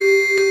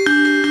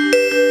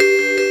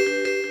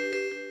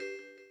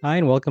Hi,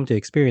 and welcome to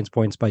Experience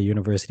Points by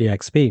University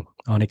XP.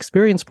 On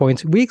Experience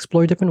Points, we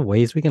explore different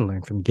ways we can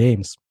learn from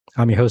games.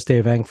 I'm your host,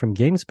 Dave Eng from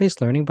Games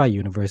Based Learning by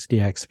University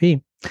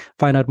XP.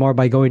 Find out more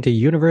by going to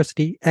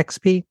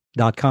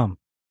universityxp.com.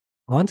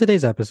 On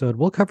today's episode,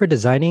 we'll cover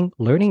designing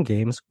learning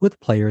games with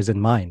players in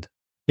mind.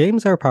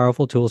 Games are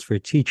powerful tools for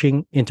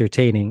teaching,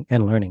 entertaining,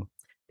 and learning.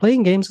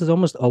 Playing games is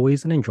almost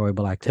always an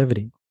enjoyable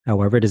activity.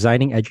 However,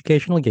 designing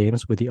educational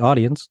games with the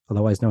audience,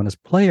 otherwise known as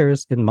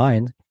players, in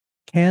mind,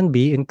 can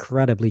be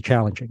incredibly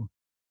challenging.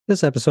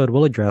 This episode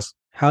will address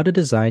how to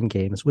design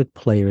games with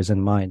players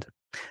in mind.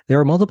 There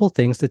are multiple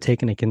things to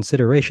take into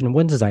consideration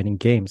when designing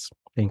games.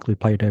 They include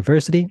player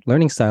diversity,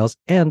 learning styles,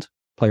 and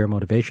player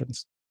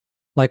motivations.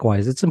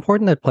 Likewise, it's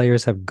important that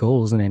players have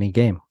goals in any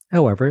game.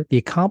 However, the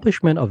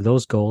accomplishment of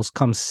those goals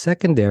comes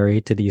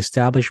secondary to the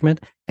establishment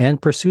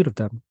and pursuit of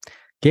them.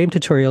 Game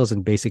tutorials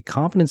and basic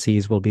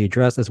competencies will be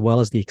addressed, as well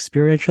as the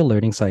experiential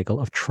learning cycle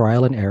of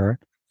trial and error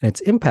and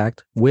its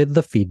impact with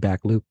the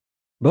feedback loop.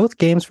 Both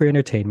games for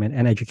entertainment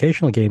and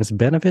educational games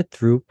benefit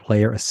through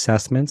player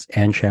assessments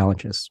and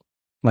challenges.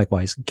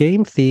 Likewise,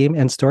 game theme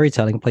and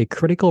storytelling play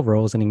critical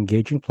roles in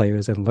engaging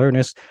players and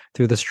learners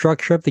through the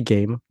structure of the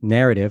game,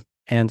 narrative,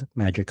 and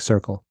magic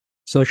circle.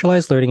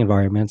 Socialized learning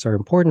environments are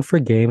important for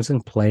games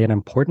and play an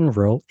important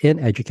role in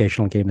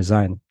educational game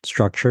design,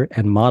 structure,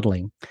 and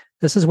modeling.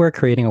 This is where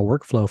creating a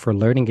workflow for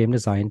learning game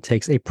design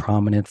takes a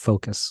prominent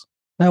focus.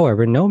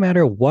 However, no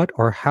matter what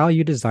or how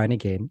you design a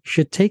game, you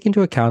should take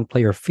into account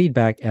player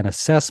feedback and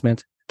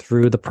assessment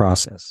through the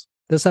process.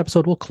 This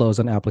episode will close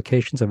on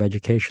applications of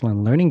educational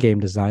and learning game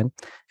design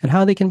and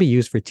how they can be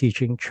used for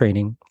teaching,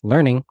 training,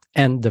 learning,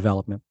 and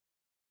development.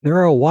 There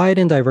are a wide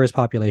and diverse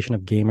population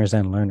of gamers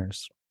and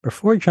learners.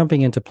 Before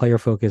jumping into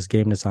player-focused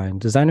game design,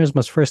 designers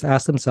must first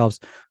ask themselves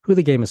who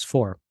the game is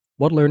for.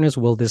 What learners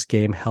will this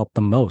game help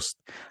the most?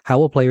 How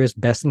will players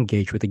best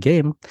engage with the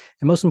game?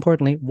 And most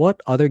importantly,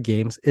 what other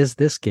games is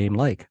this game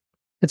like?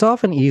 It's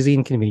often easy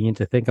and convenient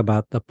to think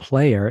about the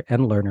player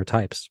and learner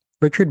types.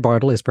 Richard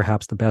Bartle is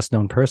perhaps the best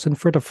known person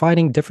for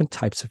defining different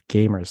types of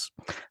gamers.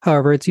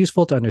 However, it's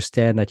useful to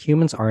understand that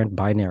humans aren't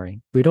binary.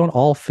 We don't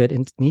all fit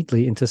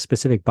neatly into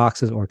specific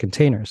boxes or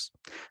containers.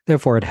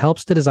 Therefore, it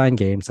helps to design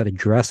games that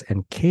address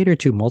and cater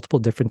to multiple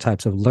different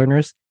types of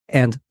learners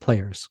and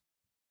players.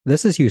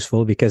 This is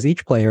useful because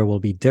each player will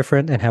be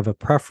different and have a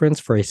preference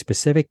for a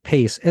specific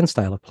pace and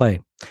style of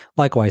play.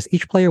 Likewise,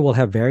 each player will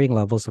have varying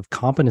levels of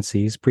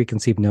competencies,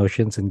 preconceived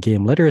notions, and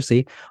game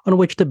literacy on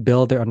which to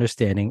build their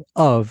understanding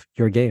of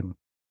your game.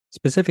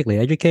 Specifically,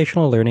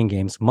 educational learning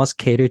games must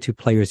cater to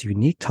players'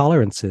 unique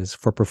tolerances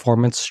for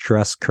performance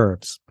stress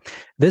curves.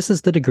 This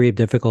is the degree of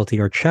difficulty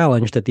or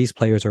challenge that these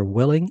players are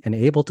willing and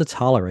able to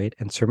tolerate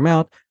and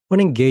surmount when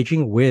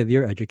engaging with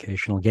your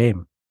educational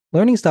game.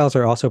 Learning styles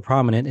are also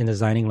prominent in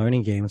designing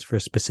learning games for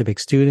specific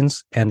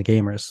students and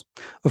gamers.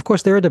 Of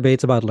course, there are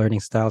debates about learning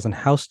styles and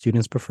how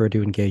students prefer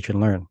to engage and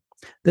learn.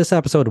 This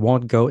episode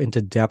won't go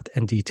into depth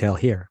and detail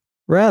here.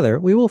 Rather,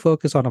 we will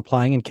focus on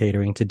applying and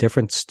catering to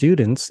different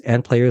students'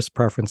 and players'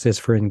 preferences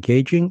for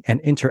engaging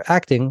and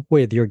interacting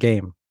with your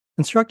game.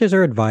 Instructors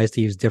are advised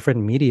to use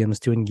different mediums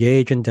to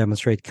engage and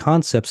demonstrate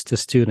concepts to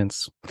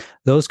students.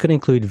 Those could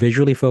include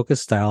visually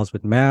focused styles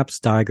with maps,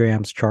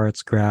 diagrams,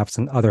 charts, graphs,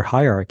 and other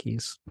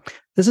hierarchies.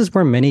 This is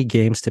where many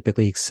games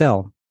typically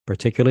excel,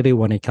 particularly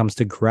when it comes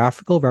to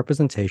graphical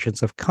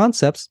representations of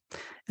concepts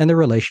and their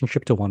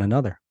relationship to one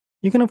another.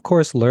 You can, of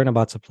course, learn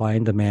about supply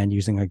and demand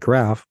using a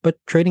graph, but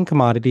trading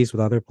commodities with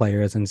other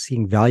players and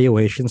seeing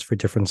valuations for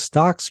different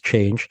stocks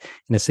change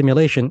in a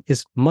simulation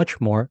is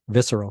much more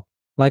visceral.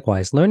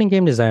 Likewise, learning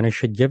game designers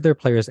should give their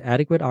players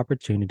adequate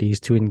opportunities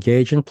to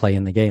engage and play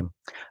in the game.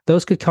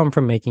 Those could come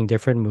from making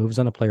different moves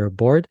on a player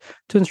board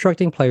to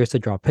instructing players to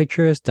draw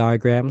pictures,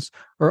 diagrams,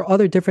 or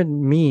other different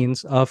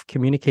means of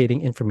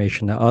communicating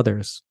information to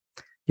others.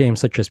 Games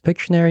such as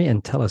Pictionary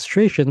and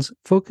Telestrations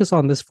focus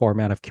on this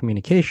format of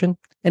communication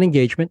and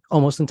engagement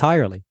almost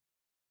entirely.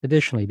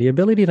 Additionally, the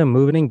ability to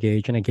move and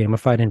engage in a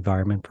gamified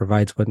environment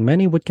provides what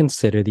many would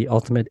consider the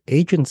ultimate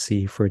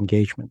agency for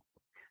engagement.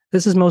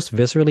 This is most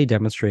viscerally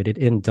demonstrated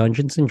in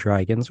Dungeons &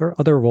 Dragons or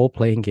other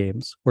role-playing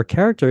games, where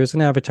characters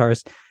and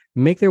avatars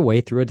make their way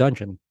through a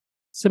dungeon.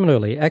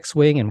 Similarly,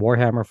 X-Wing and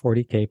Warhammer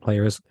 40k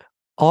players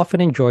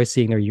often enjoy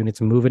seeing their units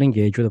move and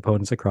engage with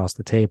opponents across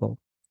the table.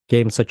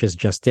 Games such as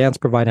Just Dance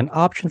provide an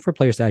option for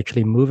players to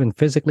actually move and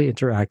physically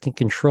interact and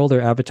control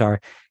their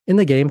avatar in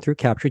the game through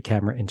captured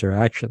camera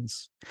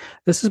interactions.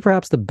 This is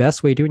perhaps the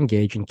best way to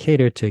engage and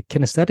cater to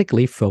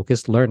kinesthetically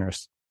focused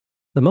learners.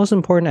 The most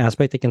important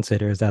aspect to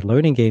consider is that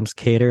learning games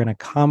cater and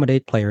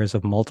accommodate players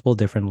of multiple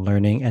different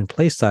learning and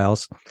play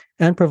styles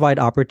and provide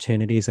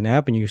opportunities and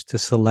avenues to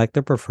select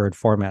their preferred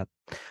format.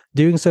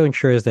 Doing so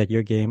ensures that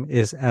your game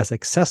is as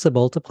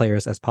accessible to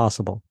players as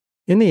possible.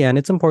 In the end,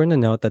 it's important to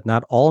note that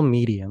not all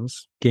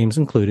mediums, games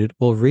included,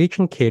 will reach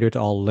and cater to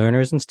all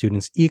learners and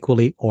students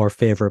equally or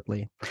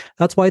favorably.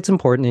 That's why it's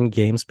important in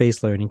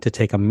games-based learning to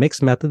take a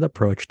mixed method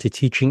approach to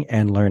teaching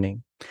and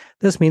learning.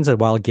 This means that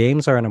while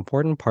games are an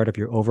important part of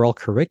your overall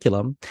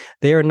curriculum,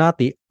 they are not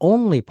the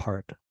only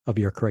part of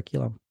your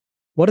curriculum.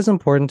 What is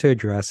important to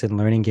address in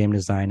learning game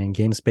design and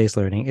game based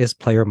learning is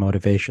player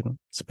motivation.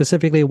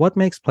 Specifically, what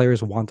makes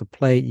players want to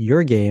play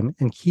your game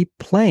and keep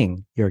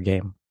playing your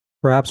game.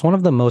 Perhaps one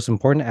of the most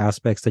important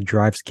aspects that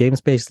drives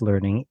games based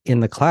learning in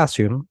the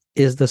classroom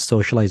is the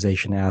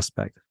socialization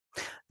aspect.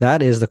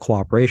 That is the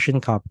cooperation,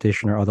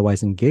 competition, or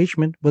otherwise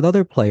engagement with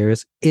other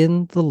players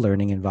in the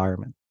learning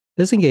environment.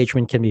 This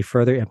engagement can be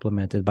further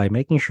implemented by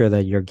making sure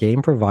that your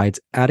game provides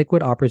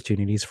adequate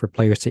opportunities for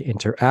players to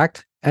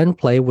interact and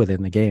play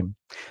within the game.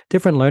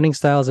 Different learning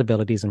styles,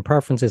 abilities, and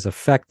preferences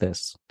affect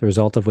this, the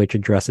result of which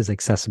addresses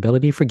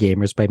accessibility for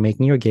gamers by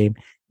making your game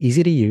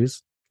easy to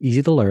use,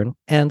 easy to learn,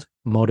 and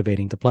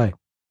motivating to play.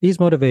 These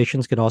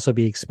motivations can also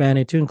be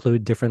expanded to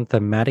include different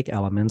thematic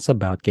elements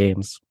about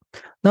games.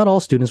 Not all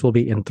students will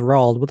be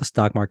enthralled with a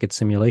stock market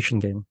simulation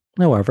game.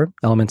 However,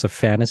 elements of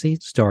fantasy,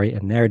 story,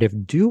 and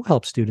narrative do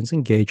help students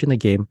engage in the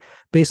game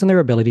based on their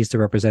abilities to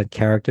represent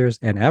characters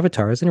and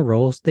avatars in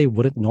roles they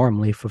wouldn't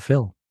normally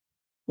fulfill.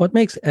 What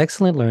makes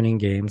excellent learning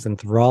games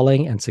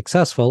enthralling and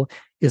successful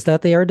is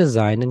that they are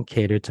designed and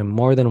catered to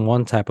more than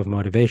one type of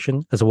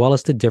motivation, as well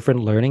as to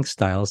different learning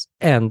styles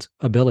and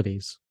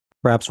abilities.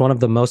 Perhaps one of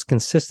the most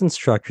consistent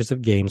structures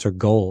of games are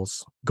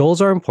goals.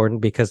 Goals are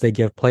important because they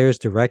give players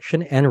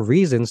direction and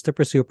reasons to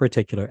pursue a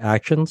particular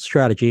action,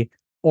 strategy,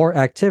 or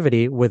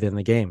activity within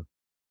the game.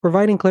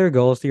 Providing clear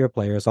goals to your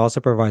players also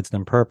provides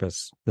them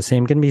purpose. The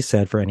same can be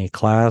said for any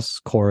class,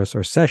 course,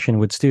 or session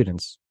with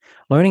students.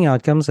 Learning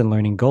outcomes and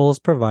learning goals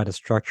provide a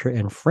structure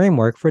and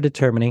framework for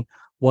determining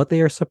what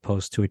they are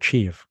supposed to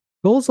achieve.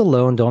 Goals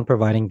alone don't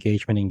provide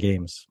engagement in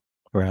games.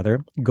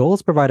 Rather,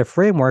 goals provide a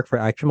framework for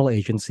actionable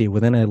agency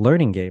within a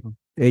learning game.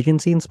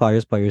 Agency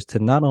inspires players to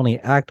not only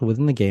act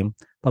within the game,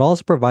 but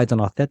also provides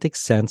an authentic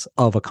sense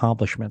of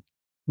accomplishment.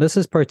 This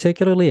is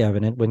particularly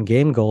evident when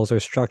game goals are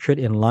structured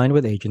in line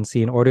with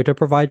agency in order to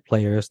provide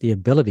players the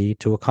ability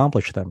to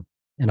accomplish them.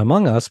 And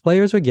Among Us,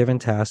 players are given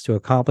tasks to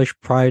accomplish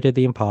prior to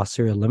the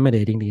imposter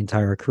eliminating the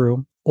entire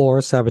crew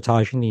or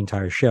sabotaging the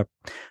entire ship.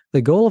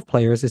 The goal of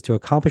players is to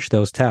accomplish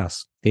those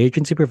tasks. The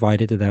agency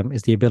provided to them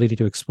is the ability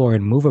to explore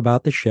and move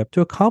about the ship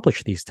to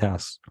accomplish these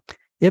tasks.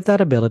 If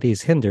that ability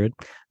is hindered,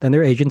 then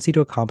their agency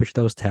to accomplish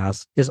those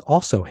tasks is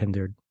also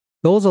hindered.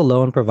 Goals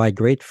alone provide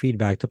great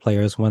feedback to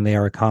players when they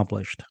are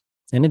accomplished.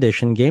 In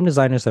addition, game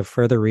designers have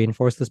further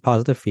reinforced this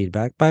positive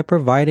feedback by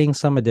providing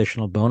some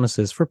additional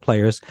bonuses for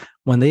players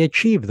when they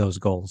achieve those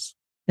goals.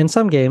 In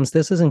some games,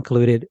 this has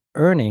included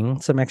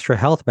earning some extra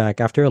health back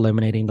after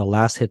eliminating the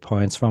last hit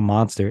points from a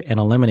monster and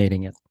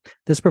eliminating it.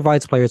 This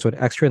provides players with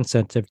extra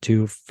incentive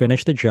to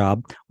finish the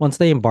job once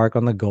they embark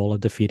on the goal of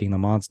defeating the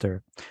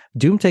monster.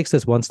 Doom takes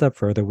this one step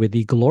further with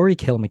the glory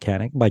kill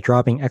mechanic by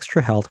dropping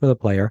extra health for the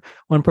player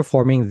when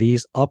performing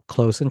these up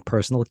close and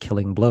personal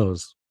killing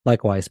blows.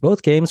 Likewise,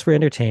 both games for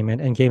entertainment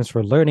and games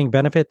for learning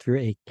benefit through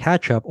a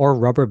catch-up or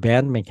rubber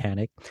band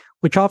mechanic,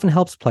 which often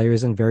helps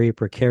players in very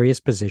precarious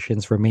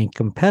positions remain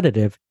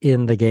competitive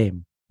in the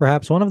game.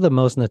 Perhaps one of the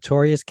most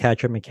notorious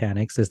catch-up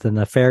mechanics is the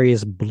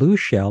nefarious blue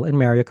shell in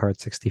Mario Kart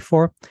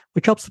 64,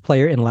 which helps the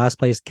player in last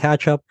place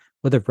catch up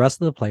with the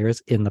rest of the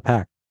players in the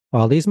pack.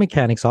 While these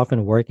mechanics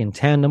often work in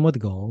tandem with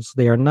goals,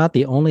 they are not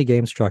the only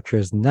game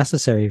structures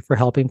necessary for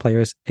helping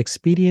players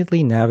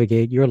expediently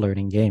navigate your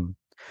learning game.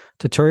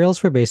 Tutorials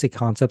for basic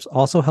concepts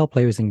also help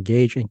players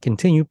engage and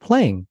continue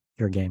playing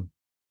your game.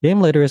 Game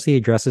literacy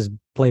addresses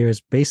players'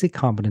 basic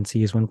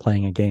competencies when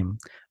playing a game.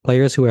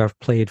 Players who have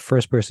played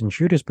first-person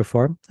shooters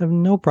before have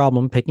no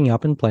problem picking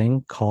up and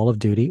playing Call of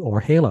Duty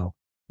or Halo.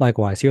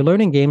 Likewise, your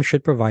learning game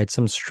should provide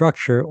some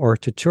structure or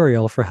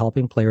tutorial for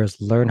helping players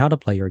learn how to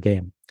play your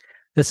game.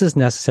 This is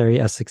necessary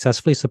as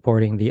successfully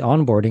supporting the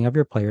onboarding of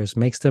your players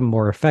makes them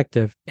more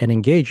effective and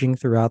engaging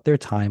throughout their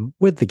time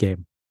with the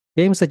game.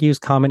 Games that use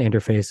common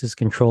interfaces,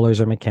 controllers,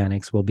 or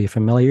mechanics will be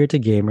familiar to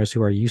gamers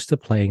who are used to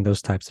playing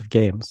those types of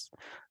games.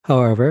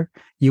 However,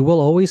 you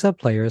will always have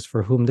players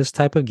for whom this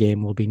type of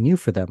game will be new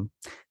for them.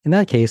 In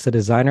that case, the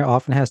designer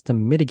often has to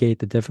mitigate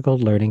the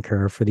difficult learning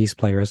curve for these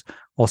players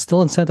while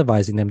still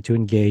incentivizing them to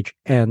engage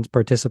and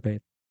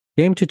participate.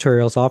 Game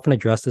tutorials often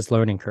address this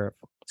learning curve.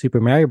 Super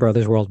Mario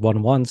Bros. World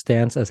 1-1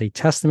 stands as a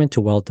testament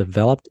to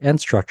well-developed and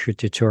structured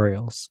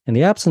tutorials. In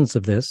the absence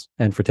of this,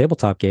 and for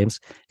tabletop games,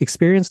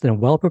 experienced and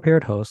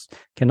well-prepared hosts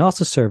can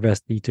also serve as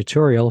the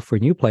tutorial for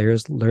new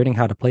players learning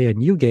how to play a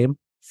new game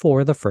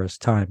for the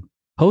first time.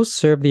 Hosts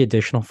serve the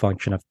additional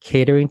function of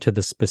catering to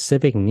the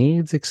specific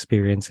needs,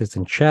 experiences,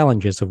 and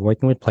challenges of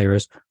working with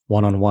players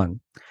one-on-one.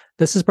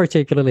 This is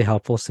particularly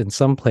helpful since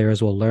some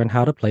players will learn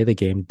how to play the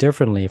game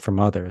differently from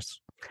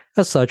others.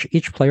 As such,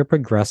 each player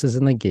progresses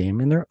in the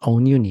game in their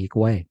own unique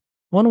way.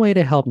 One way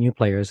to help new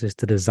players is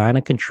to design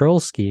a control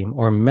scheme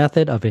or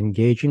method of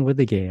engaging with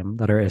the game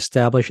that are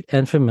established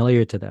and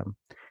familiar to them.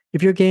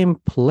 If your game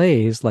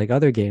plays like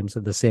other games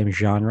of the same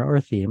genre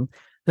or theme,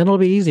 then it'll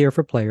be easier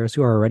for players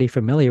who are already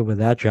familiar with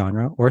that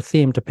genre or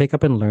theme to pick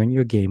up and learn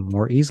your game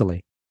more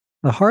easily.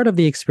 The heart of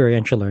the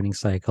experiential learning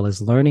cycle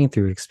is learning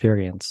through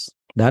experience.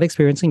 That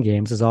experience in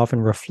games is often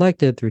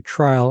reflected through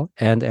trial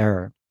and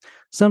error.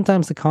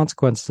 Sometimes the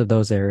consequences of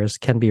those errors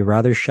can be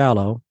rather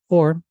shallow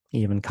or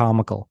even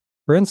comical.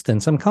 For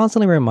instance, I'm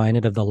constantly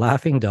reminded of the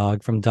laughing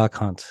dog from Duck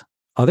Hunt.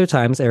 Other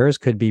times, errors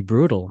could be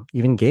brutal,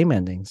 even game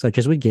ending, such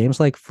as with games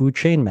like Food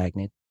Chain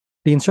Magnate.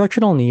 The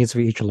instructional needs for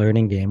each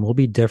learning game will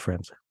be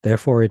different.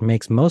 Therefore, it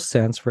makes most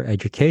sense for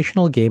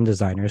educational game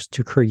designers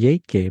to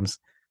create games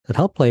that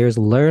help players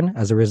learn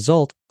as a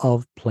result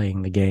of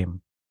playing the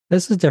game.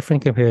 This is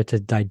different compared to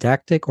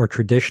didactic or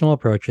traditional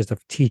approaches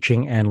of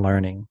teaching and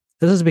learning.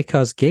 This is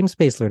because games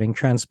based learning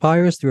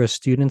transpires through a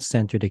student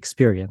centered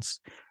experience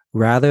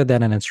rather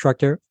than an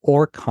instructor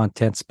or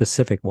content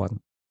specific one.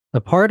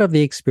 The part of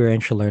the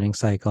experiential learning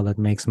cycle that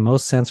makes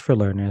most sense for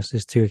learners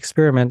is to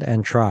experiment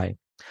and try.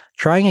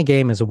 Trying a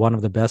game is one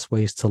of the best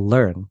ways to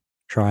learn.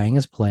 Trying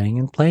is playing,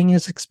 and playing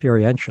is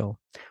experiential.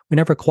 We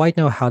never quite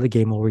know how the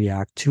game will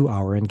react to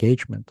our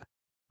engagement.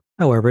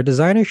 However,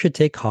 designers should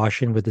take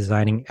caution with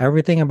designing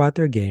everything about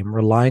their game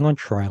relying on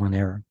trial and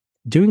error.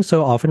 Doing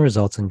so often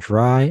results in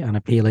dry,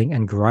 unappealing,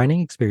 and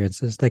grinding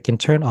experiences that can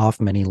turn off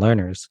many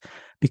learners,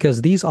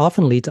 because these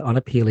often lead to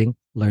unappealing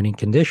learning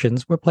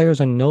conditions where players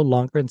are no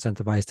longer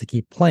incentivized to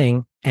keep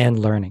playing and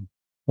learning.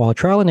 While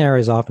trial and error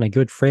is often a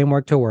good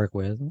framework to work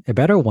with, a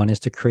better one is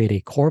to create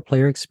a core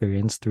player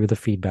experience through the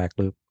feedback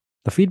loop.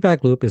 The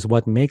feedback loop is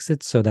what makes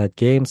it so that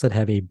games that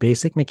have a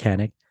basic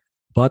mechanic,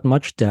 but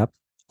much depth,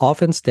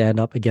 often stand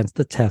up against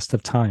the test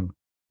of time.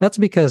 That's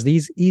because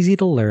these easy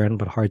to learn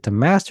but hard to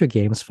master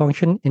games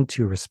function in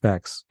two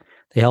respects.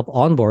 They help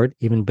onboard,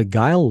 even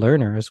beguile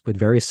learners with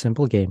very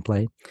simple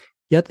gameplay,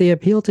 yet they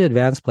appeal to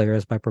advanced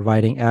players by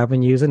providing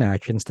avenues and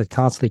actions that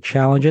constantly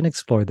challenge and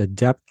explore the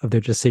depth of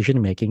their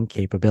decision making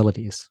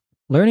capabilities.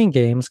 Learning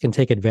games can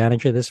take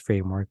advantage of this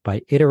framework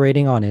by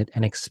iterating on it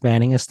and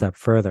expanding a step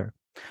further.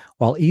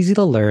 While easy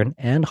to learn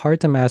and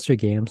hard to master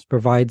games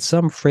provide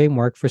some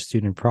framework for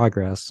student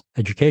progress,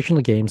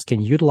 educational games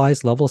can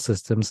utilize level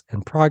systems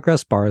and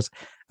progress bars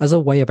as a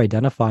way of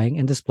identifying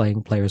and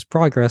displaying players'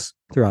 progress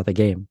throughout the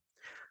game.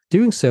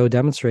 Doing so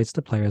demonstrates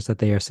to players that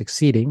they are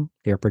succeeding,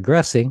 they are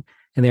progressing,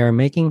 and they are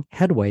making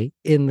headway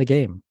in the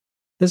game.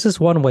 This is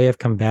one way of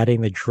combating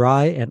the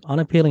dry and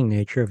unappealing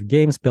nature of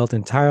games built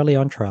entirely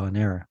on trial and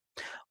error.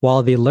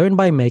 While the learn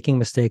by making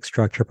mistakes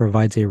structure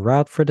provides a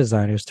route for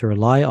designers to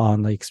rely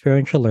on the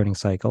experiential learning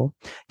cycle,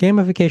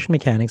 gamification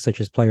mechanics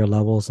such as player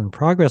levels and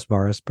progress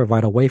bars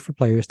provide a way for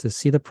players to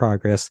see the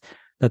progress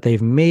that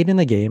they've made in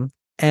the game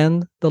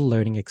and the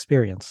learning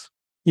experience.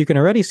 You can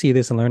already see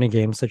this in learning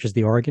games such as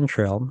the Oregon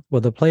Trail, where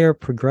the player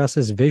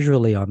progresses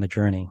visually on the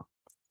journey.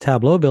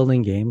 Tableau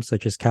building games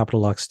such as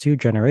Capital Lux 2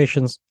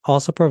 Generations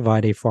also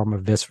provide a form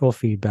of visceral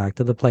feedback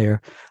to the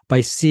player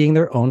by seeing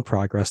their own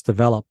progress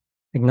develop.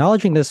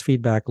 Acknowledging this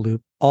feedback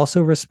loop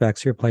also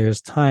respects your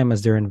player's time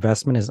as their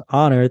investment is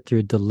honored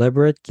through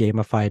deliberate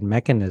gamified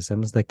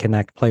mechanisms that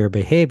connect player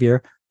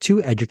behavior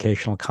to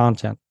educational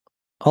content.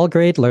 All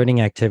great learning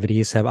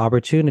activities have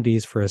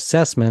opportunities for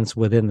assessments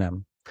within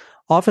them.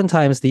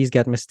 Oftentimes, these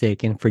get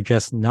mistaken for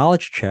just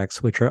knowledge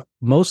checks, which are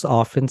most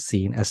often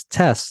seen as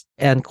tests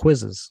and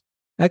quizzes.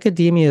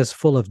 Academia is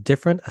full of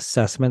different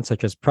assessments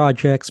such as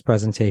projects,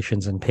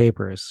 presentations, and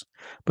papers.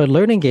 But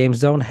learning games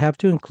don't have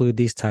to include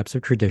these types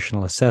of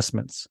traditional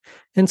assessments.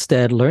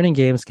 Instead, learning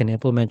games can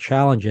implement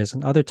challenges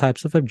and other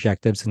types of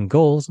objectives and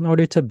goals in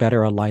order to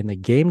better align the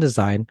game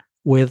design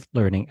with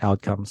learning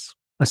outcomes.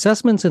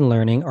 Assessments in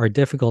learning are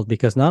difficult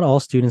because not all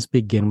students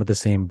begin with the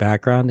same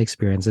background,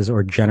 experiences,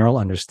 or general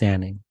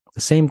understanding. The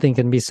same thing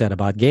can be said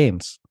about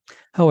games.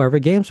 However,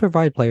 games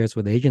provide players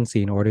with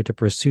agency in order to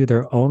pursue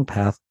their own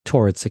path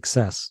towards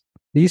success.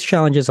 These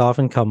challenges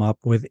often come up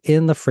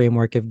within the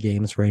framework of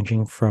games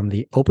ranging from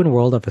the open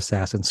world of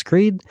Assassin's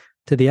Creed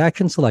to the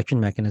action selection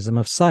mechanism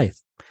of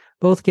Scythe.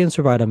 Both games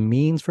provide a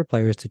means for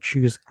players to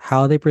choose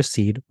how they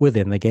proceed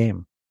within the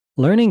game.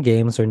 Learning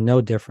games are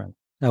no different.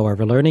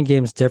 However, learning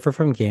games differ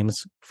from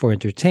games for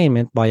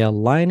entertainment by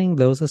aligning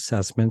those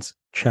assessments,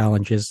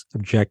 challenges,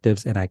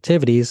 objectives, and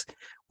activities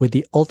with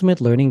the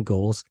ultimate learning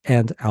goals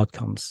and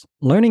outcomes.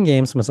 Learning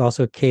games must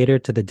also cater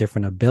to the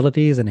different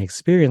abilities and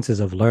experiences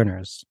of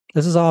learners.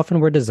 This is often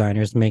where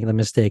designers make the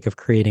mistake of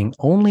creating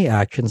only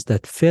actions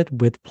that fit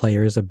with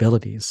players'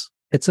 abilities.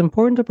 It's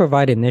important to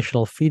provide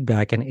initial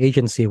feedback and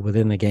agency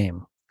within the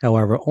game.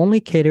 However, only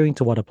catering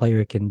to what a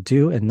player can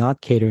do and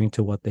not catering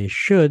to what they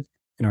should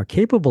and are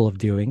capable of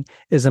doing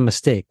is a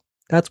mistake.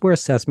 That's where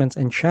assessments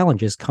and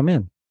challenges come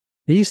in.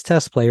 These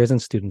test players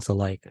and students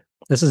alike.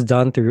 This is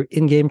done through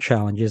in-game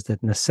challenges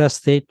that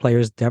necessitate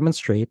players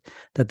demonstrate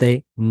that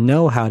they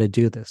know how to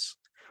do this.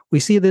 We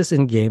see this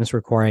in games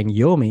requiring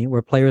Yomi,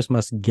 where players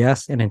must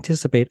guess and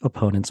anticipate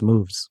opponents'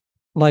 moves.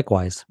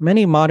 Likewise,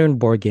 many modern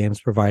board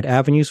games provide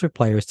avenues for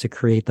players to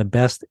create the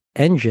best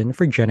engine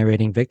for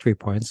generating victory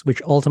points,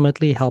 which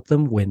ultimately help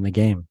them win the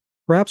game.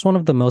 Perhaps one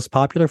of the most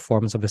popular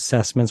forms of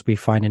assessments we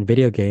find in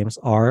video games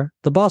are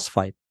the boss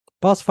fight.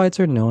 Boss fights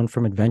are known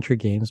from adventure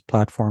games,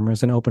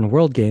 platformers, and open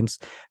world games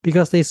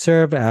because they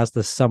serve as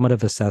the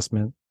summative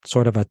assessment,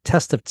 sort of a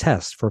test of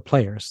tests for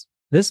players.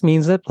 This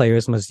means that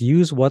players must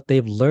use what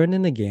they've learned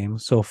in the game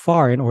so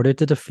far in order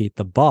to defeat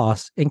the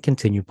boss and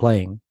continue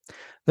playing.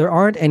 There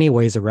aren't any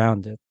ways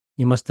around it.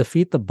 You must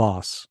defeat the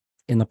boss.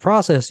 In the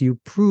process, you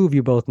prove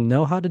you both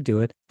know how to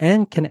do it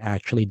and can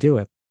actually do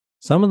it.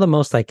 Some of the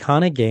most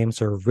iconic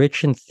games are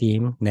rich in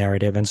theme,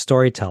 narrative, and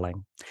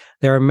storytelling.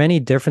 There are many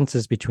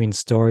differences between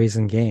stories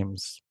and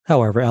games.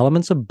 However,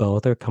 elements of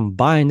both are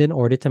combined in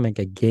order to make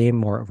a game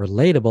more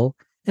relatable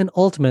and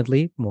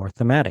ultimately more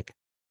thematic.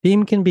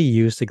 Theme can be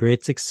used to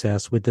great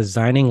success with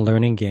designing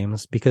learning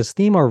games because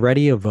theme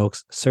already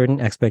evokes certain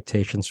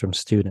expectations from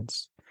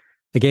students.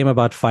 A game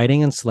about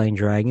fighting and slaying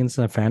dragons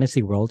in a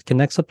fantasy world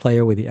connects a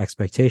player with the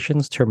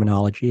expectations,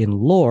 terminology, and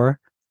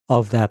lore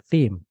of that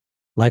theme.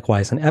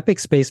 Likewise, an epic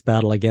space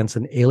battle against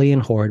an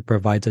alien horde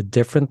provides a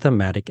different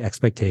thematic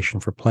expectation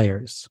for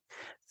players.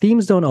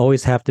 Themes don't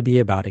always have to be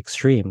about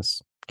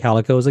extremes.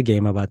 Calico is a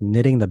game about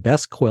knitting the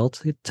best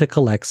quilt to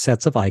collect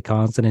sets of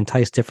icons and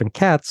entice different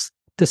cats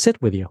to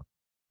sit with you.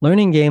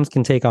 Learning games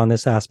can take on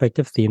this aspect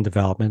of theme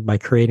development by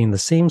creating the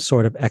same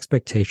sort of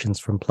expectations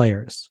from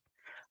players.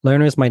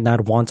 Learners might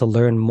not want to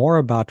learn more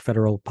about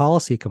federal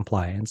policy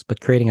compliance, but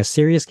creating a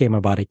serious game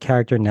about a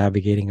character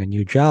navigating a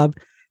new job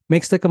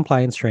makes the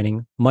compliance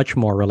training much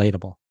more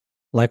relatable.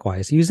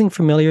 Likewise, using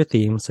familiar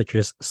themes such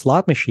as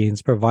slot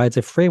machines provides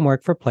a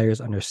framework for players'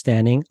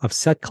 understanding of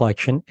set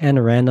collection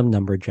and random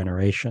number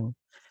generation.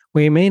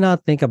 We may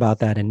not think about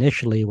that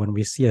initially when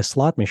we see a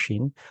slot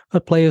machine,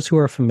 but players who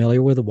are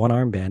familiar with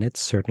one-armed bandits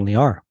certainly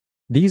are.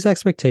 These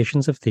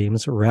expectations of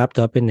themes wrapped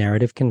up in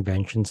narrative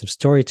conventions of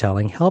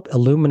storytelling help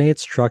illuminate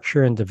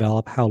structure and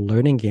develop how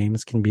learning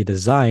games can be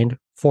designed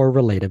for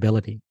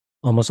relatability.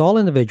 Almost all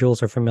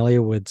individuals are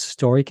familiar with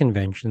story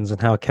conventions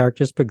and how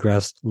characters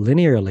progress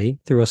linearly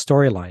through a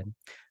storyline.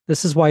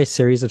 This is why a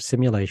series of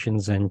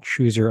simulations and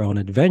choose your own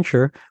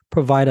adventure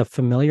provide a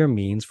familiar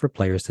means for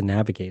players to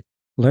navigate.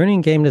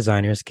 Learning game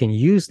designers can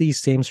use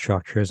these same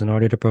structures in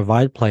order to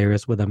provide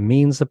players with a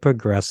means of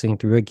progressing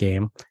through a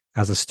game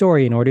as a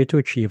story in order to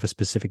achieve a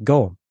specific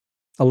goal,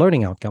 a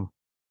learning outcome.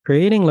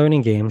 Creating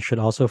learning games should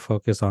also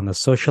focus on the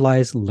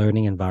socialized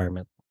learning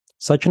environment.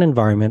 Such an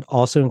environment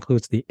also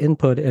includes the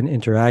input and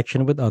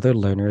interaction with other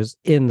learners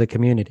in the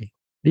community.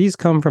 These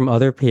come from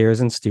other peers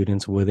and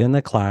students within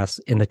the class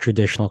in the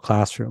traditional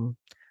classroom,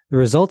 the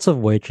results of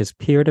which is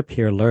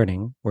peer-to-peer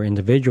learning, where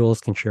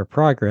individuals can share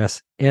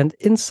progress and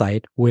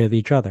insight with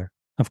each other.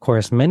 Of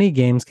course, many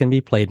games can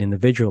be played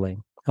individually.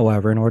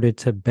 However, in order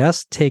to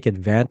best take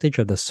advantage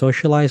of the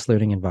socialized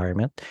learning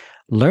environment,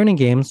 learning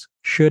games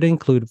should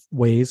include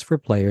ways for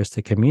players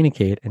to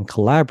communicate and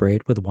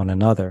collaborate with one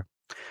another.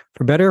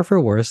 For better or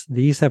for worse,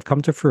 these have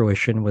come to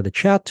fruition with the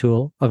chat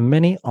tool of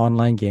many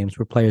online games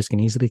where players can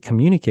easily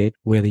communicate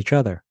with each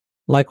other.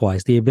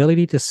 Likewise, the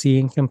ability to see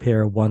and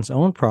compare one's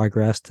own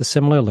progress to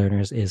similar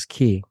learners is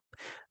key.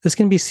 This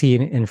can be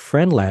seen in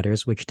friend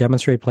ladders, which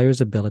demonstrate players'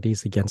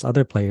 abilities against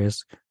other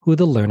players who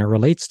the learner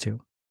relates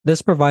to.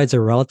 This provides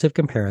a relative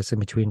comparison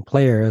between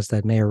players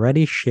that may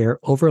already share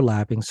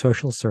overlapping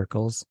social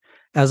circles,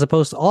 as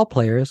opposed to all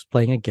players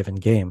playing a given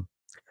game.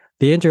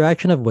 The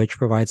interaction of which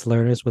provides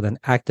learners with an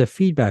active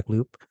feedback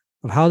loop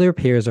of how their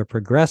peers are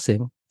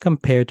progressing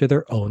compared to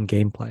their own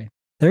gameplay.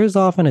 There is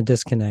often a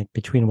disconnect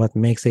between what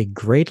makes a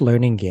great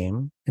learning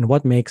game and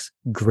what makes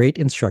great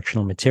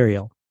instructional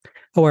material.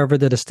 However,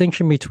 the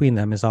distinction between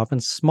them is often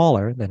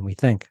smaller than we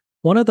think.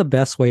 One of the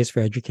best ways for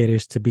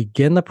educators to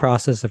begin the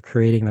process of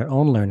creating their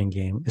own learning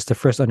game is to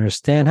first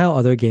understand how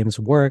other games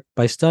work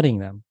by studying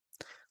them.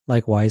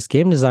 Likewise,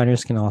 game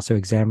designers can also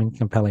examine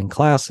compelling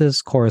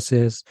classes,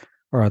 courses,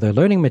 or other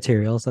learning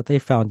materials that they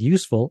found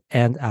useful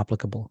and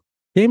applicable.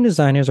 Game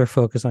designers are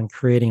focused on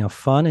creating a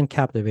fun and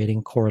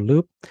captivating core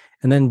loop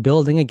and then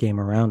building a game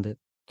around it.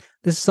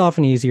 This is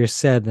often easier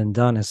said than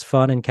done, as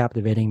fun and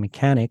captivating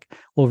mechanic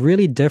will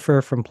really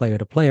differ from player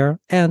to player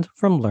and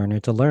from learner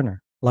to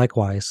learner.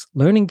 Likewise,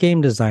 learning game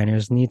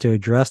designers need to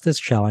address this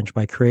challenge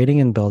by creating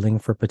and building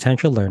for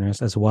potential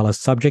learners as well as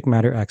subject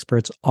matter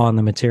experts on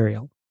the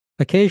material.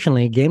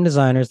 Occasionally, game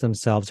designers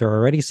themselves are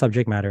already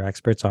subject matter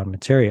experts on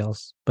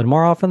materials, but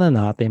more often than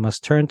not, they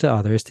must turn to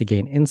others to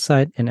gain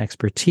insight and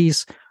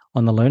expertise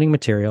on the learning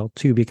material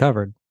to be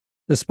covered.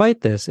 Despite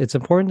this, it's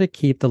important to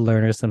keep the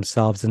learners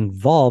themselves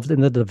involved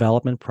in the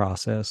development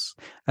process,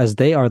 as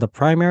they are the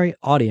primary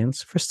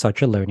audience for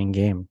such a learning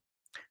game.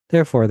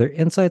 Therefore, their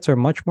insights are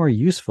much more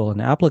useful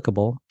and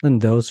applicable than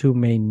those who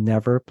may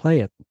never play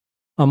it.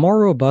 A more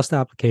robust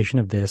application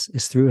of this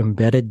is through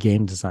embedded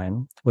game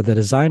design, where the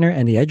designer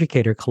and the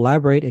educator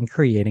collaborate in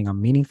creating a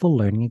meaningful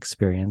learning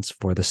experience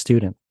for the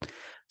student.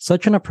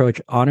 Such an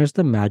approach honors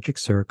the magic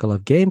circle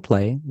of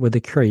gameplay with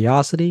the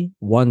curiosity,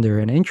 wonder,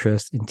 and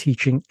interest in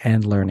teaching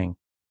and learning.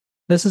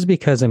 This is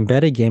because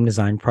embedded game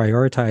design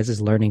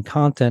prioritizes learning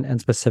content and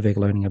specific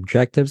learning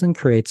objectives and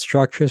creates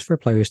structures for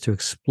players to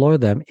explore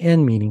them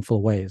in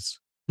meaningful ways.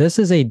 This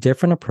is a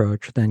different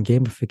approach than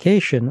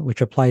gamification,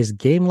 which applies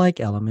game-like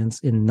elements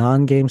in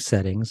non-game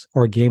settings,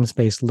 or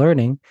games-based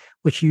learning,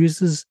 which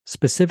uses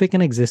specific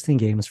and existing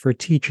games for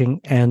teaching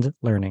and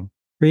learning.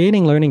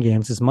 Creating learning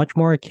games is much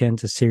more akin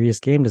to serious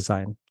game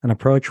design, an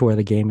approach where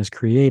the game is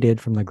created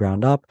from the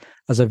ground up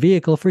as a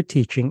vehicle for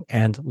teaching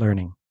and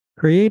learning.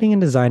 Creating and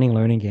designing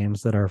learning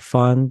games that are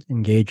fun,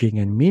 engaging,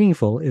 and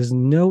meaningful is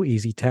no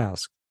easy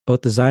task.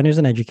 Both designers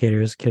and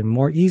educators can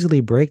more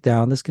easily break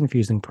down this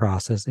confusing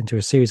process into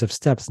a series of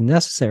steps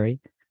necessary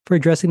for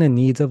addressing the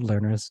needs of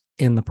learners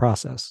in the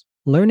process.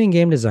 Learning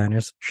game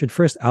designers should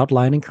first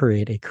outline and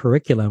create a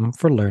curriculum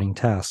for learning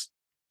tasks,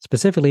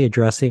 specifically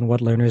addressing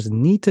what learners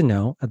need to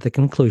know at the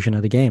conclusion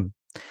of the game.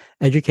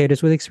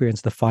 Educators with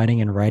experience defining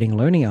and writing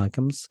learning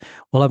outcomes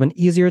will have an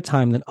easier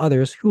time than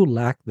others who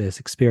lack this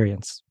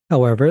experience.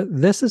 However,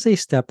 this is a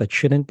step that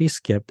shouldn't be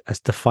skipped, as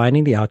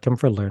defining the outcome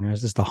for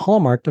learners is the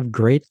hallmark of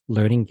great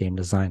learning game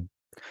design.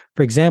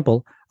 For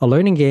example, a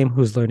learning game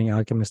whose learning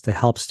outcome is to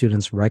help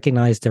students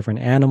recognize different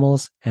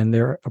animals and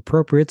their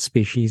appropriate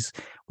species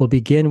will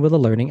begin with a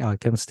learning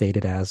outcome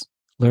stated as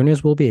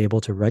learners will be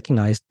able to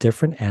recognize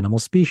different animal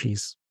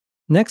species.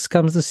 Next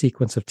comes the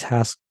sequence of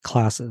task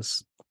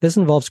classes. This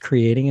involves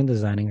creating and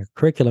designing a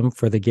curriculum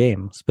for the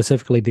game,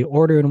 specifically the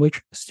order in which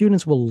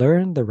students will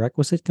learn the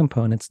requisite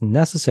components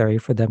necessary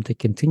for them to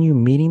continue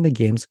meeting the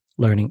game's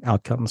learning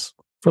outcomes.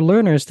 For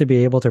learners to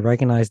be able to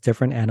recognize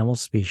different animal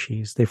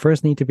species, they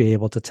first need to be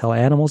able to tell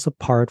animals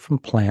apart from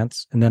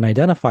plants and then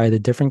identify the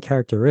different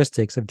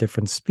characteristics of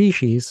different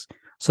species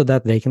so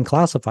that they can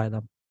classify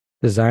them.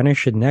 Designers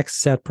should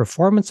next set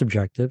performance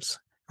objectives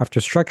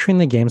after structuring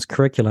the game's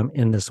curriculum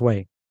in this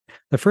way.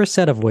 The first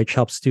set of which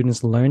helps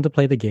students learn to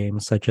play the game,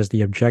 such as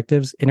the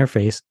objectives,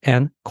 interface,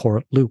 and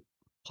core loop.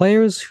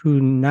 Players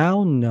who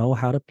now know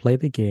how to play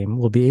the game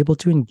will be able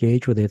to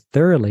engage with it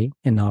thoroughly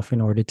enough in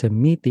order to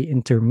meet the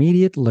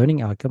intermediate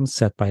learning outcomes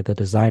set by the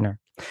designer.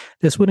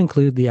 This would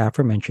include the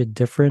aforementioned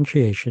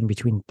differentiation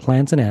between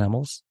plants and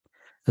animals,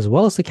 as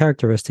well as the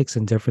characteristics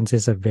and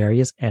differences of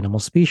various animal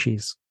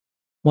species.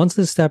 Once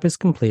this step is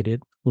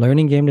completed,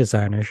 learning game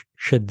designers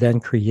should then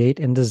create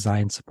and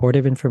design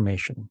supportive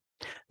information.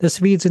 This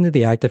feeds into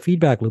the active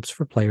feedback loops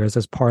for players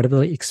as part of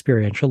the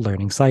experiential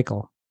learning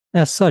cycle.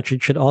 As such,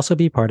 it should also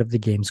be part of the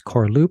game's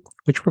core loop,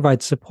 which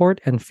provides support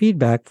and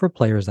feedback for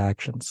players'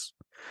 actions.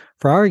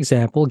 For our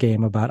example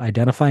game about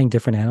identifying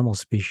different animal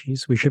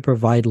species, we should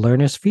provide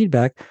learners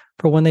feedback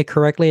for when they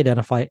correctly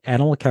identify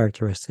animal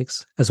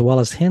characteristics, as well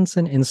as hints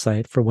and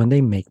insight for when they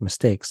make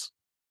mistakes.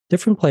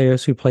 Different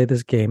players who play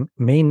this game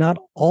may not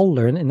all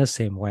learn in the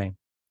same way.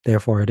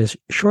 Therefore, it is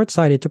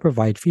short-sighted to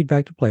provide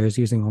feedback to players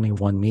using only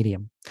one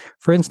medium.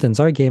 For instance,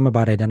 our game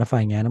about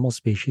identifying animal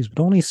species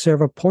would only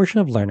serve a portion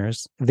of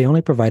learners if they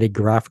only provided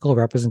graphical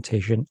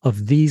representation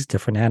of these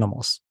different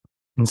animals.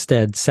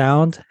 Instead,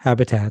 sound,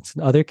 habitats,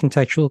 and other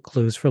contextual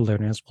clues for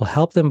learners will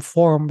help them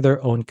form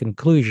their own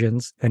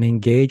conclusions and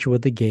engage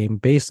with the game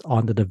based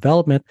on the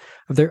development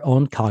of their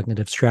own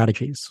cognitive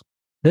strategies.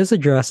 This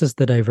addresses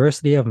the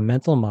diversity of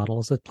mental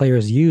models that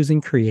players use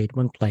and create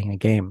when playing a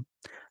game.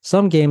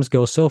 Some games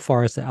go so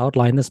far as to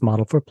outline this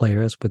model for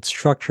players with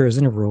structures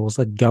and rules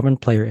that govern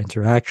player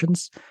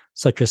interactions,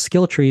 such as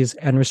skill trees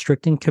and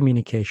restricting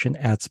communication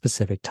at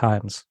specific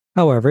times.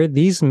 However,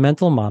 these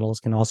mental models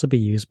can also be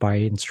used by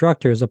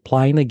instructors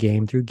applying the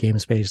game through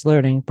game-based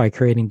learning by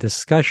creating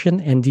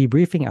discussion and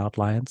debriefing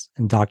outlines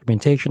and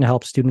documentation to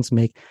help students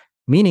make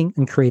meaning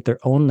and create their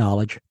own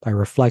knowledge by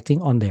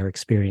reflecting on their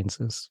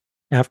experiences.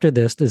 After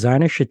this,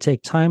 designers should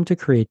take time to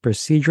create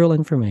procedural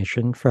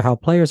information for how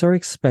players are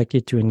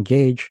expected to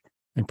engage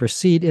and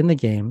proceed in the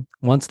game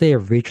once they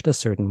have reached a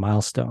certain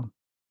milestone.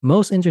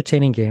 Most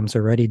entertaining games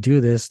already do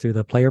this through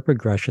the player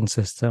progression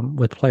system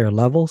with player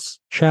levels,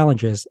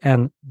 challenges,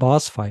 and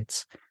boss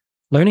fights.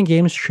 Learning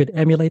games should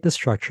emulate the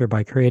structure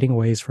by creating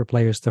ways for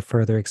players to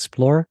further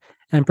explore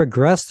and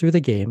progress through the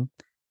game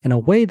in a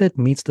way that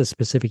meets the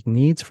specific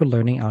needs for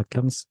learning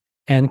outcomes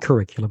and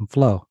curriculum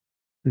flow.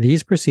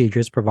 These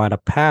procedures provide a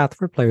path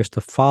for players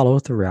to follow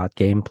throughout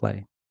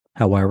gameplay.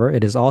 However,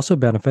 it is also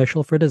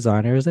beneficial for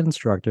designers and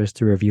instructors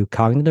to review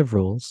cognitive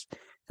rules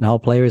and how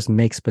players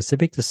make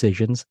specific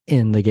decisions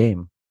in the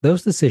game.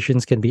 Those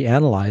decisions can be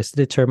analyzed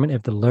to determine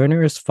if the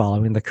learner is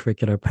following the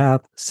curricular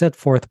path set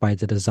forth by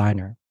the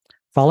designer.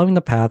 Following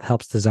the path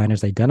helps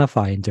designers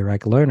identify and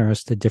direct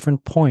learners to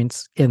different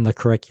points in the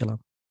curriculum.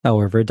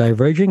 However,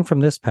 diverging from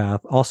this path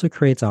also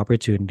creates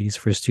opportunities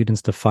for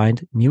students to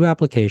find new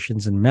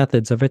applications and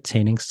methods of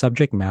attaining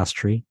subject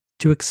mastery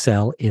to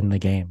excel in the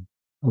game.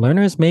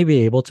 Learners may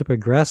be able to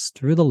progress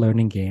through the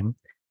learning game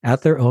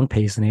at their own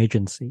pace and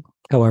agency.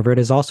 However, it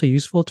is also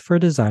useful for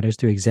designers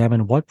to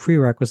examine what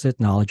prerequisite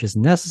knowledge is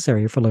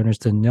necessary for learners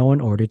to know in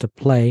order to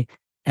play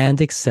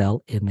and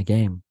excel in the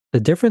game. The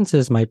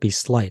differences might be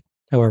slight.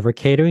 However,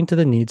 catering to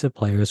the needs of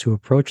players who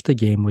approach the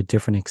game with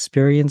different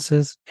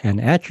experiences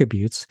and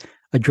attributes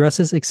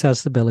addresses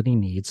accessibility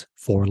needs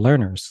for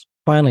learners.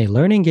 Finally,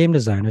 learning game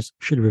designers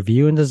should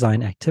review and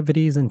design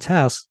activities and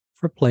tasks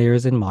for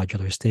players in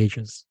modular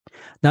stages.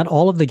 Not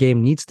all of the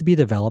game needs to be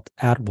developed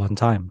at one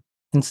time.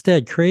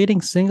 Instead,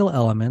 creating single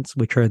elements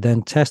which are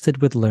then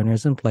tested with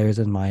learners and players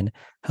in mind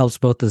helps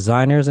both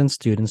designers and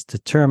students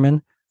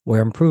determine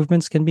where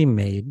improvements can be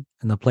made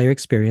and the player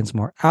experience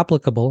more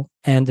applicable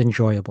and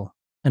enjoyable.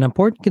 An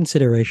important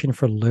consideration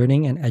for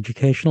learning and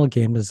educational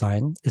game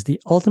design is the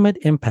ultimate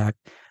impact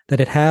that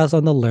it has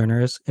on the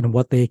learners and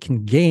what they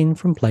can gain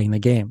from playing the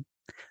game.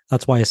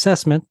 That's why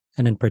assessment,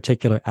 and in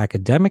particular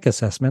academic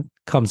assessment,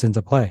 comes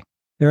into play.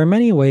 There are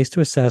many ways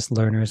to assess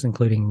learners,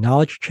 including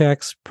knowledge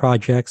checks,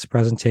 projects,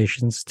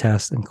 presentations,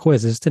 tests, and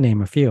quizzes, to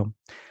name a few.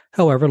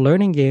 However,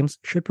 learning games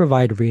should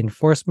provide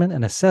reinforcement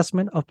and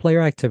assessment of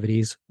player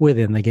activities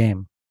within the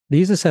game.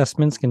 These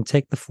assessments can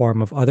take the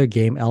form of other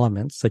game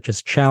elements, such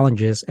as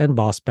challenges and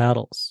boss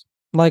battles.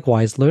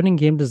 Likewise, learning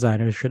game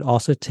designers should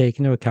also take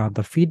into account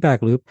the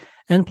feedback loop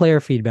and player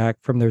feedback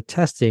from their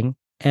testing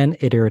and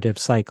iterative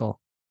cycle.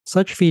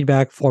 Such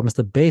feedback forms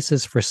the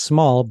basis for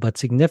small but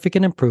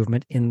significant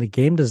improvement in the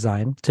game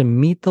design to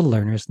meet the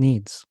learner's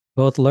needs.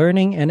 Both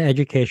learning and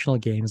educational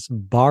games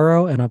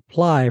borrow and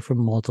apply from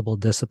multiple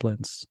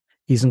disciplines.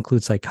 These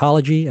include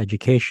psychology,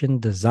 education,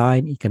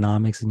 design,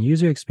 economics, and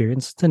user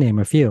experience, to name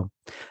a few.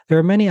 There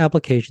are many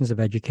applications of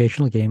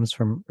educational games,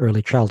 from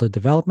early childhood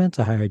development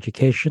to higher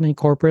education and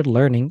corporate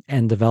learning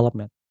and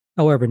development.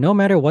 However, no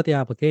matter what the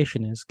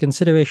application is,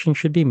 consideration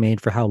should be made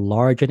for how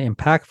large and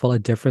impactful a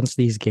difference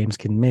these games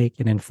can make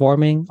in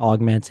informing,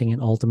 augmenting,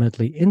 and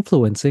ultimately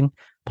influencing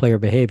player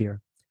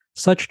behavior.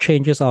 Such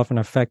changes often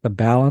affect the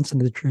balance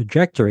and the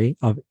trajectory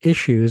of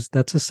issues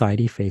that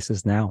society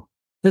faces now.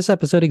 This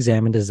episode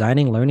examined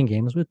designing learning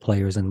games with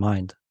players in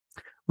mind.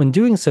 When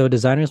doing so,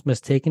 designers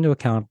must take into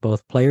account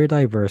both player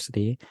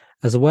diversity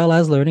as well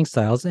as learning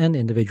styles and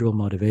individual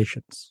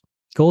motivations.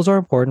 Goals are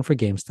important for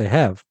games to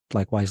have.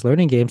 Likewise,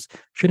 learning games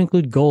should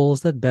include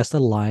goals that best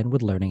align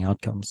with learning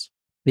outcomes.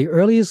 The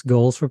earliest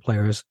goals for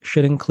players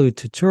should include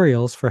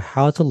tutorials for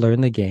how to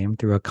learn the game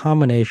through a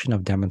combination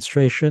of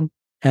demonstration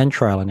and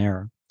trial and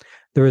error,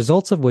 the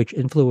results of which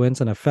influence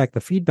and affect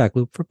the feedback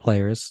loop for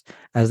players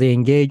as they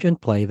engage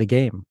and play the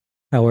game.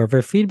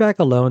 However, feedback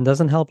alone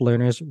doesn't help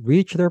learners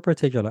reach their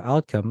particular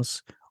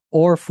outcomes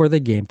or for the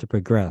game to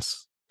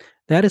progress.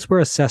 That is where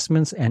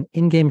assessments and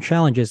in-game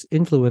challenges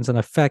influence and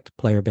affect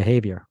player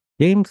behavior.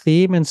 Game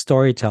theme and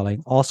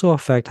storytelling also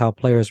affect how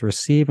players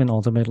receive and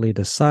ultimately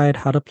decide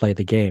how to play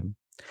the game.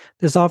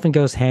 This often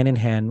goes hand in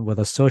hand with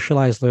a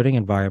socialized learning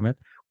environment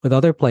with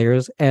other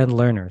players and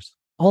learners.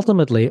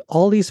 Ultimately,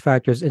 all these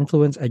factors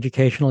influence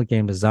educational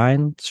game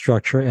design,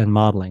 structure, and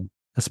modeling.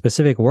 A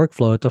specific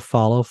workflow to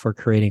follow for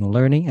creating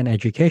learning and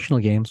educational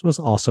games was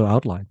also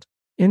outlined.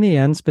 In the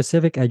end,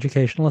 specific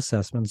educational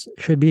assessments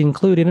should be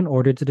included in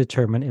order to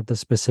determine if the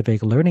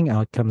specific learning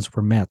outcomes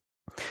were met,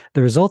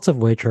 the results of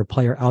which are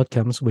player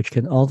outcomes, which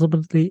can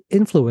ultimately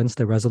influence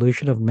the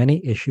resolution of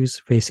many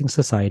issues facing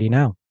society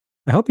now.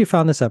 I hope you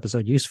found this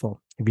episode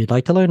useful. If you'd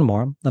like to learn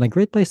more, then a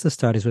great place to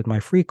start is with my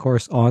free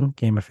course on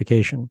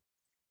gamification.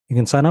 You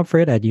can sign up for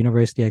it at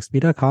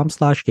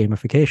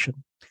universityxp.com/gamification.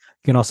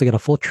 You can also get a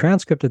full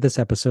transcript of this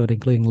episode,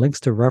 including links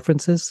to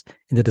references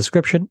in the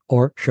description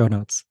or show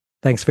notes.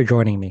 Thanks for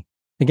joining me.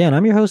 Again,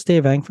 I'm your host,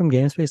 Dave Eng from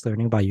Games-Based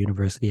Learning by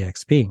University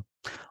XP.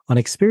 On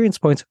Experience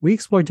Points, we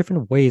explore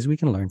different ways we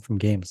can learn from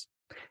games.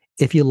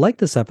 If you like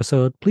this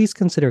episode, please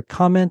consider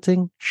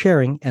commenting,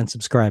 sharing, and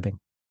subscribing.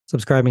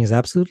 Subscribing is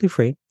absolutely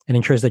free and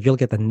ensures that you'll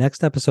get the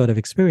next episode of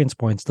Experience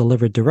Points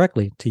delivered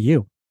directly to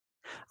you.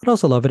 I'd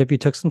also love it if you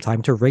took some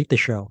time to rate the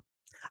show.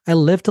 I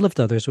live to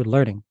lift others with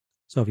learning.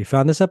 So if you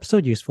found this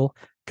episode useful,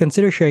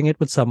 consider sharing it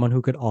with someone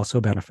who could also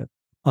benefit.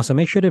 Also,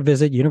 make sure to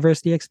visit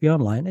University XP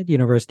online at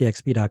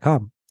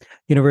universityxp.com.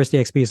 University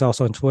XP is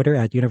also on Twitter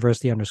at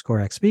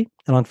university_XP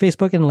and on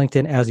Facebook and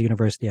LinkedIn as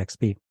University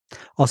XP.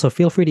 Also,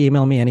 feel free to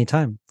email me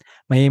anytime.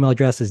 My email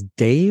address is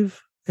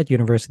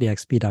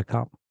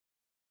dave@universityxp.com.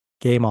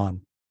 Game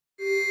on.